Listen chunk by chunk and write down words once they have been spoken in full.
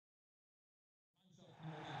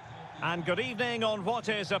And good evening on what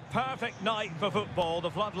is a perfect night for football. The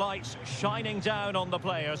floodlights shining down on the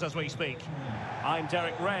players as we speak. I'm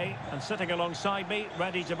Derek Ray, and sitting alongside me,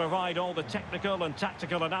 ready to provide all the technical and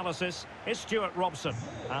tactical analysis, is Stuart Robson.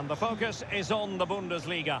 And the focus is on the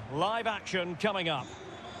Bundesliga. Live action coming up.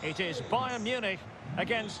 It is Bayern Munich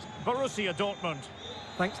against Borussia Dortmund.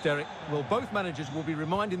 Thanks, Derek. Well, both managers will be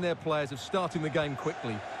reminding their players of starting the game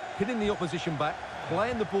quickly, hitting the opposition back,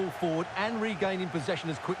 playing the ball forward and regaining possession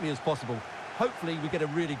as quickly as possible. Hopefully we get a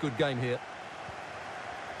really good game here.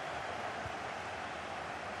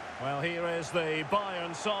 Well, here is the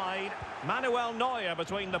Bayern side. Manuel Neuer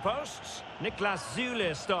between the posts. Niklas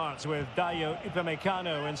Süle starts with Dayo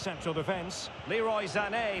Upamecano in central defence. Leroy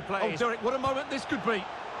Sané plays. Oh, Derek, what a moment this could be.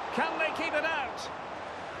 Can they keep it out?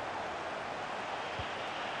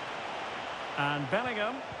 And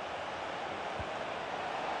Bellingham.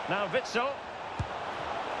 Now Witsel.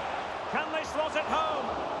 Can they slot it home?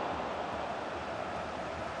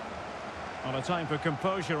 On a time for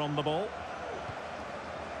composure on the ball.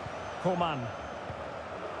 Coman.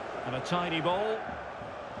 And a tidy ball.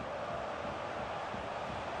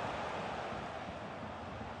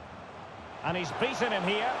 And he's beaten him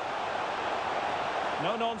here.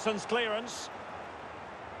 No-nonsense clearance.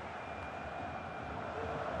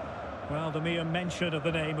 Well, the mere mention of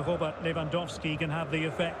the name of Robert Lewandowski can have the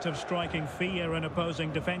effect of striking fear in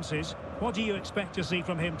opposing defences. What do you expect to see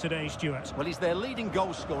from him today, Stuart? Well, he's their leading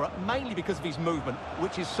goal scorer, mainly because of his movement,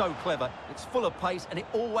 which is so clever. It's full of pace and it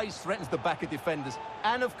always threatens the back of defenders.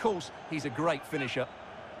 And, of course, he's a great finisher.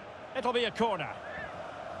 It'll be a corner.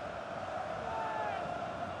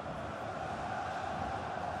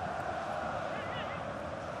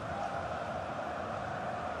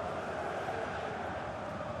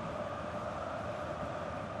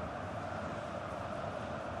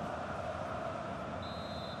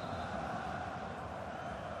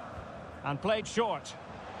 And played short.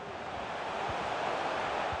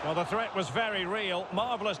 Well, the threat was very real.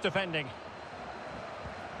 Marvellous defending.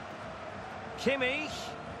 Kimmich.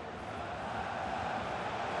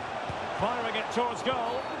 Firing it towards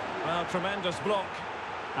goal. Well, tremendous block.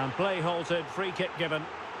 And play halted, free kick given.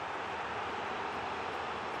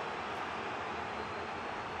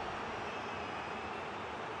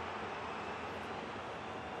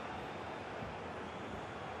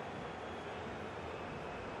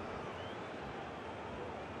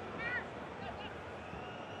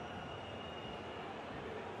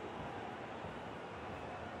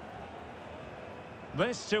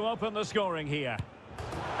 This to open the scoring here.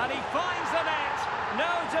 And he finds the net. No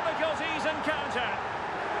difficulties in counter.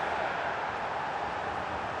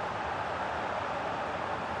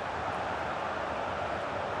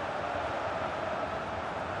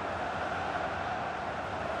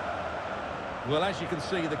 Well, as you can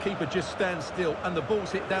see, the keeper just stands still and the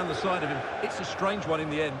ball's hit down the side of him. It's a strange one in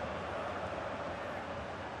the end.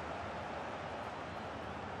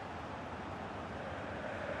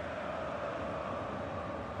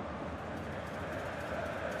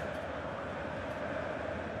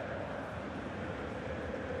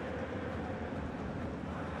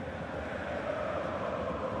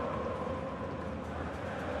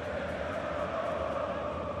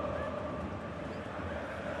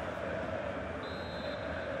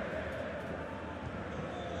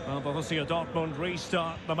 Well, Borussia Dortmund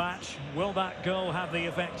restart the match. Will that goal have the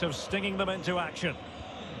effect of stinging them into action?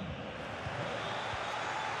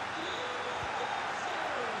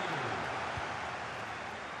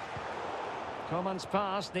 Coman's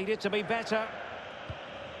pass needed to be better.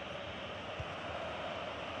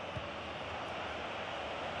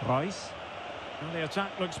 Rice. Well, the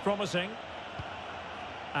attack looks promising.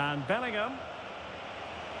 And Bellingham.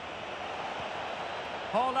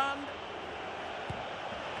 Haaland.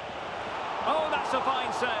 Oh, that's a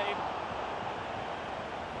fine save.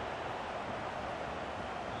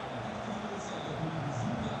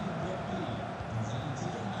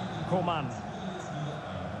 Coman.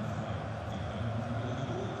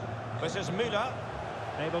 This is Müller.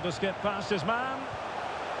 Able to skip past his man.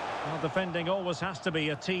 Well, defending always has to be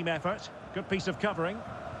a team effort. Good piece of covering.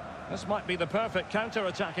 This might be the perfect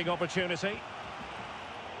counter-attacking opportunity.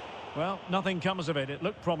 Well, nothing comes of it. It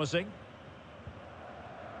looked promising.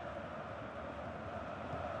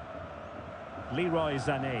 Leroy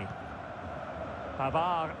Sané.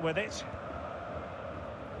 Pavard with it.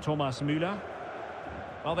 Thomas Müller.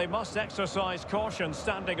 Well, they must exercise caution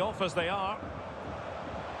standing off as they are.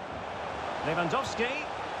 Lewandowski.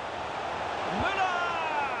 Müller!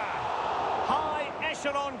 High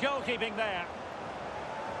echelon goalkeeping there.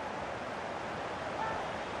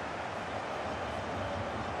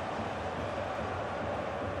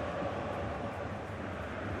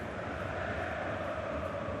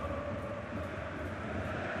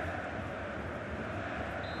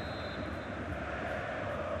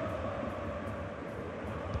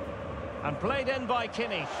 And played in by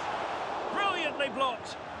Kimmich. Brilliantly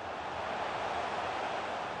blocked.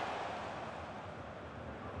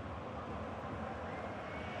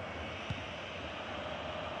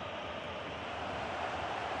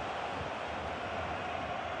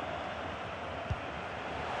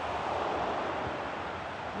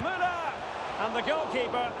 Müller! And the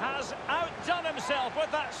goalkeeper has outdone himself with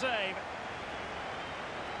that save.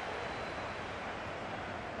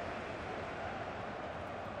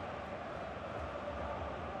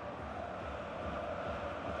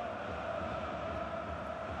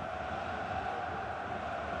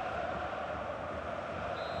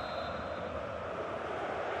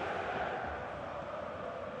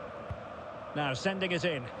 Now sending it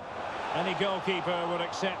in. Any goalkeeper would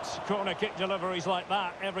accept corner kick deliveries like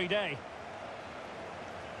that every day.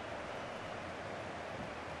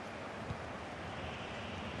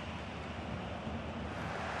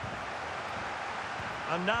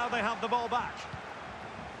 And now they have the ball back.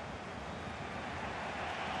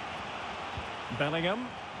 Bellingham.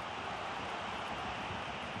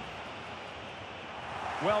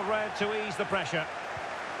 Well read to ease the pressure.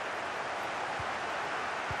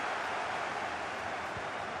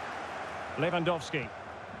 Lewandowski.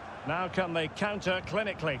 Now can they counter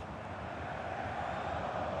clinically?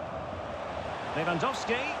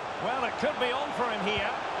 Lewandowski. Well, it could be on for him here.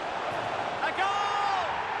 A goal!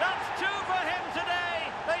 That's two for him today.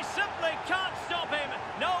 They simply can't stop him.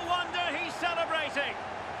 No wonder he's celebrating.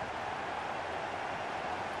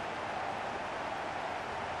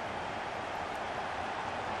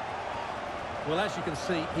 Well, as you can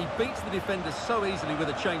see, he beats the defender so easily with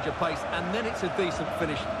a change of pace, and then it's a decent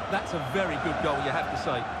finish. That's a very good goal, you have to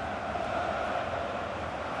say.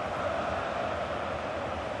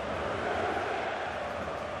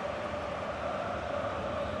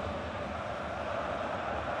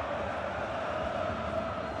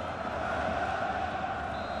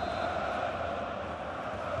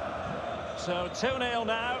 So 2-0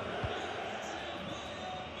 now.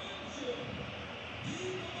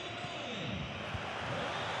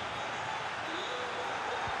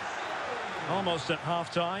 Almost at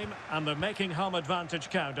half-time, and they're making home advantage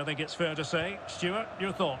count, I think it's fair to say. Stuart,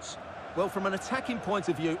 your thoughts? Well, from an attacking point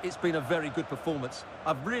of view, it's been a very good performance.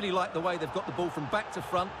 I've really liked the way they've got the ball from back to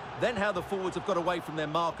front, then how the forwards have got away from their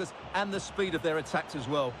markers, and the speed of their attacks as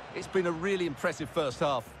well. It's been a really impressive first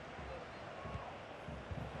half.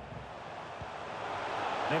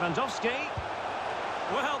 Lewandowski.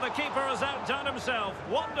 Well, the keeper has outdone himself.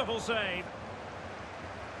 Wonderful save.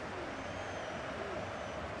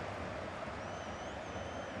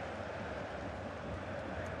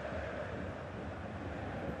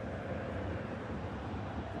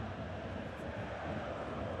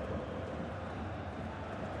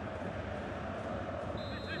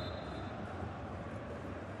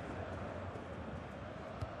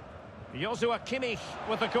 Joshua Kimmich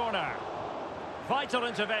with the corner. Vital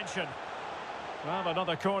intervention. Well,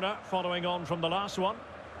 another corner following on from the last one.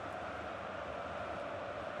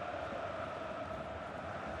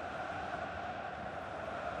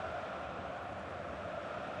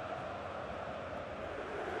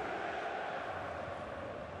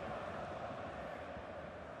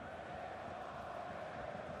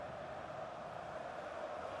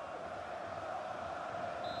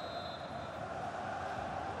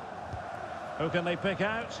 Who can they pick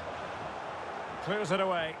out? Clears it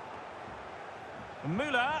away.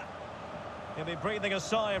 Müller. He'll be breathing a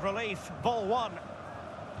sigh of relief. Ball one.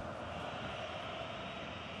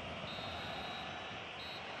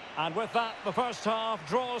 And with that, the first half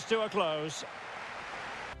draws to a close.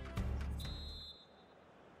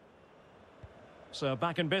 So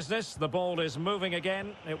back in business, the ball is moving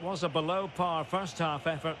again. It was a below-par first-half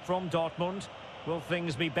effort from Dortmund. Will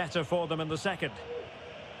things be better for them in the second?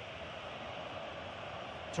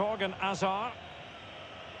 Torgan Hazard.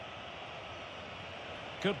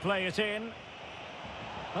 Could play it in.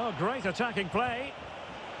 Oh, great attacking play.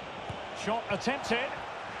 Shot attempted.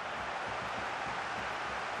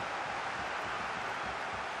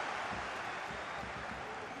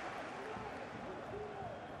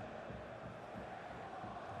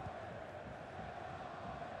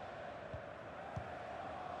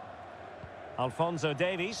 Alphonso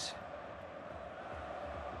Davies.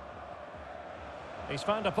 He's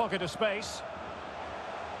found a pocket of space.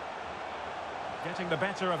 Getting the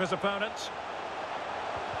better of his opponent.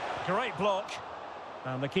 Great block.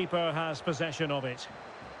 And the keeper has possession of it.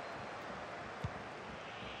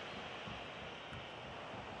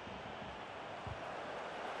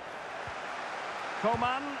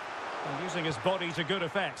 Coman. Using his body to good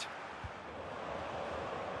effect.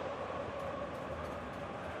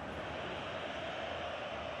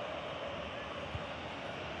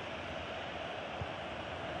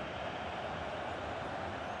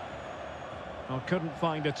 Well, couldn't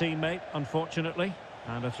find a teammate, unfortunately.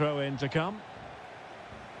 And a throw-in to come.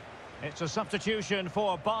 It's a substitution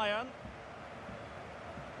for Bayern.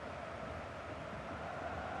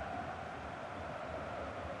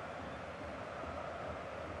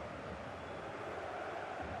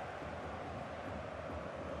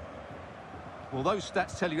 Well, those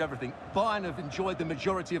stats tell you everything. Bayern have enjoyed the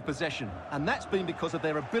majority of possession, and that's been because of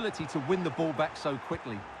their ability to win the ball back so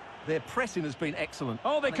quickly. Their pressing has been excellent.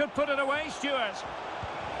 Oh, they could put it away, Stuart.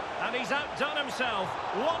 And he's outdone himself.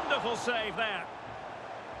 Wonderful save there.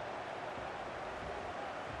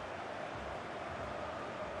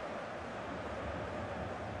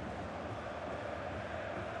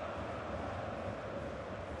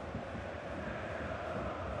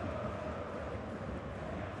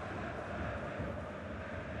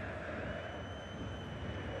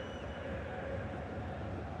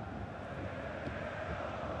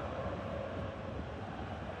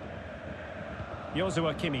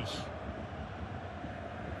 Joshua Kimmich.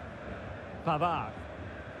 Pavard.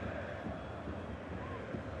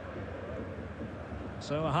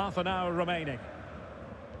 So a half an hour remaining.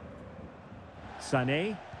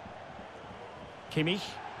 Sané. Kimmich.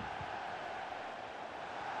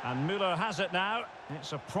 And Müller has it now.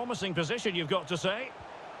 It's a promising position, you've got to say.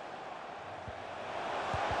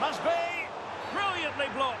 Must be. Brilliantly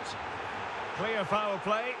blocked. Clear foul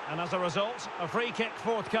play, and as a result, a free kick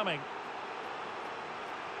forthcoming.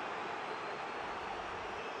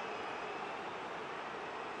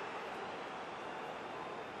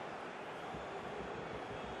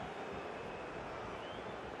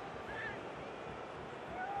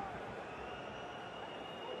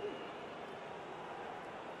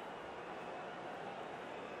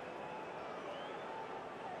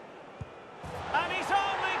 And he's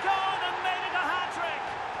only gone and made it a hat-trick.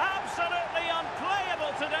 Absolutely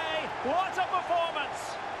unplayable today. What a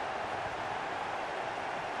performance.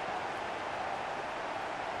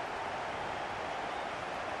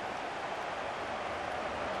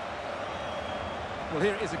 Well,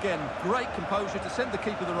 here it is again. Great composure to send the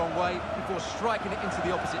keeper the wrong way before striking it into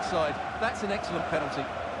the opposite side. That's an excellent penalty.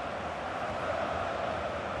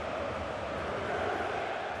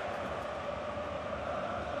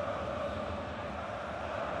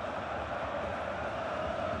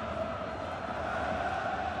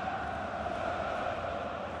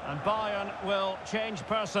 And Bayern will change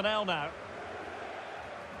personnel now.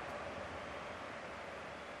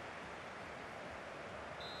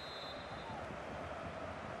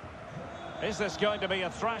 Is this going to be a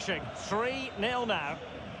thrashing? 3-0 now.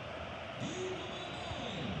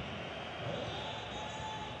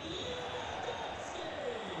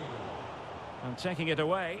 And taking it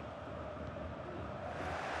away.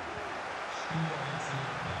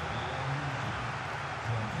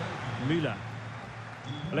 Müller.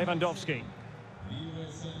 Lewandowski.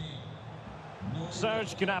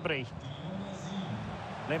 Serge Gnabry.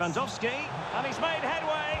 Lewandowski, and he's made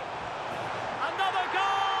headway. Another goal!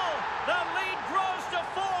 The lead grows to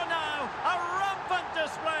 4 now. A rampant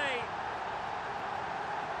display.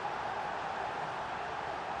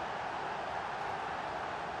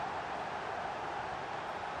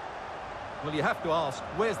 Well, you have to ask,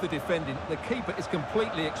 where's the defending? The keeper is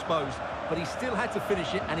completely exposed, but he still had to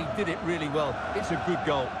finish it, and he did it really well. It's a good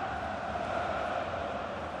goal.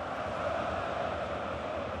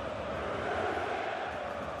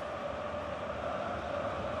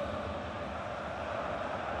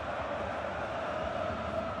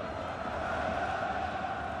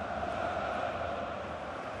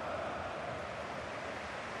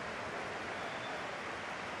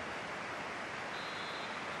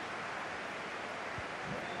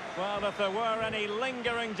 Well, if there were any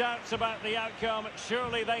lingering doubts about the outcome,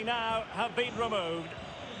 surely they now have been removed.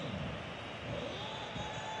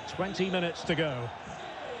 20 minutes to go.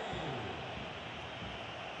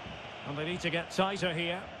 And they need to get tighter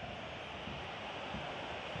here.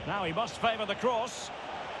 Now he must favour the cross.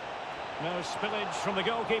 No spillage from the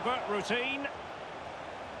goalkeeper. Routine.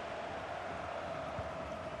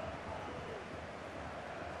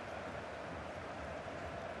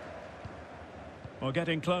 We're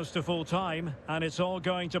getting close to full time, and it's all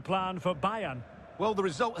going to plan for Bayern. Well, the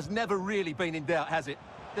result has never really been in doubt, has it?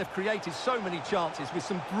 They've created so many chances with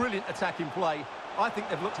some brilliant attacking play. I think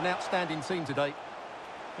they've looked an outstanding team today.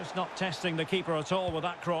 Just not testing the keeper at all with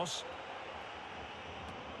that cross.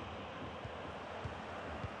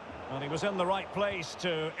 Well, he was in the right place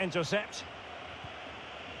to intercept.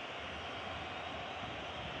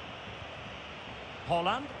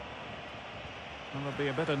 Holland. And they'll be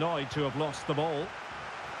a bit annoyed to have lost the ball.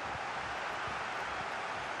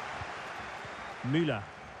 Müller.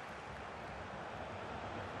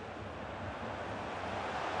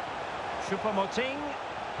 Choupo-Moting.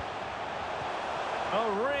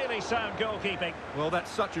 Oh, really sound goalkeeping. Well, that's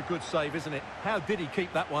such a good save, isn't it? How did he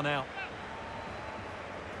keep that one out?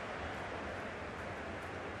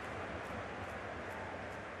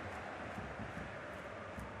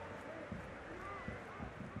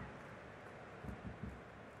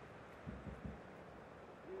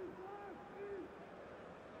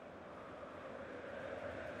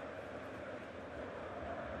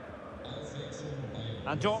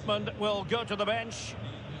 And Dortmund will go to the bench.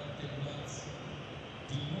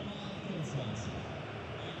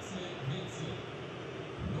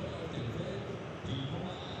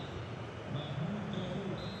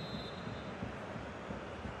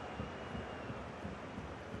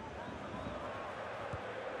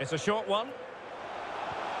 It's a short one.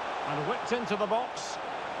 And whipped into the box.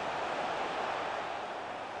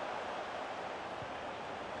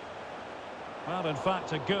 Well, in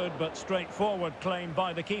fact, a good but straightforward claim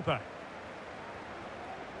by the keeper.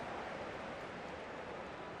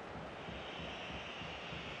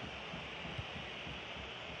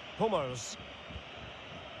 Hummels.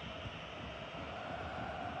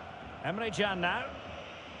 Emre Can now.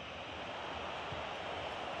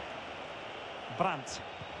 Brandt.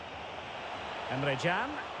 Emre Can.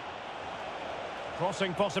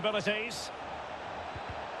 Crossing possibilities.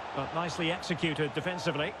 But nicely executed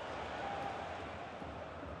defensively.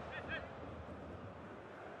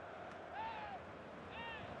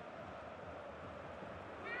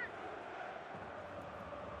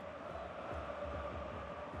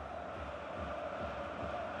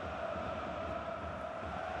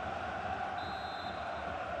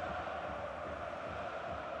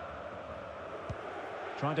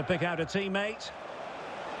 Trying to pick out a teammate.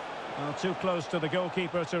 Well, too close to the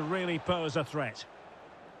goalkeeper to really pose a threat.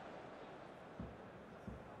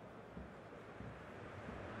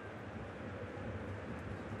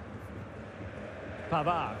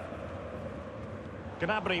 Pavard.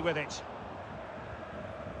 Gnabry with it.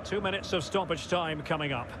 2 minutes of stoppage time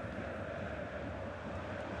coming up.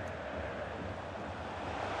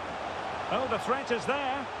 Oh, the threat is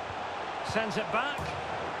there. Sends it back.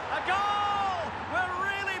 A goal! We're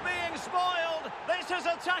really being spoiled. This is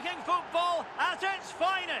attacking football at its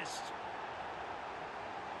finest.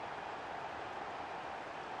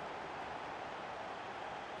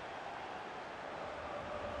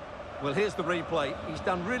 Well, here's the replay. He's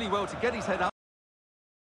done really well to get his head up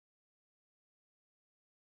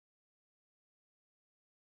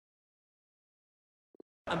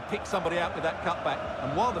and pick somebody out with that cutback.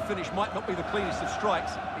 And while the finish might not be the cleanest of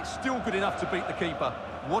strikes, it's still good enough to beat the keeper.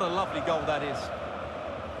 What a lovely goal that is.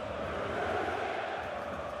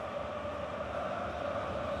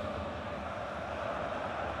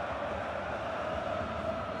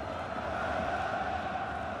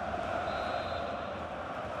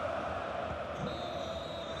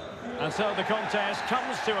 And so the contest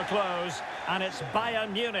comes to a close, and it's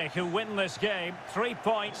Bayern Munich who win this game. 3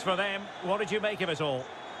 points for them. What did you make of it all?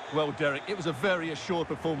 Well, Derek, it was a very assured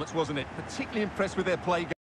performance, wasn't it? Particularly impressed with their play.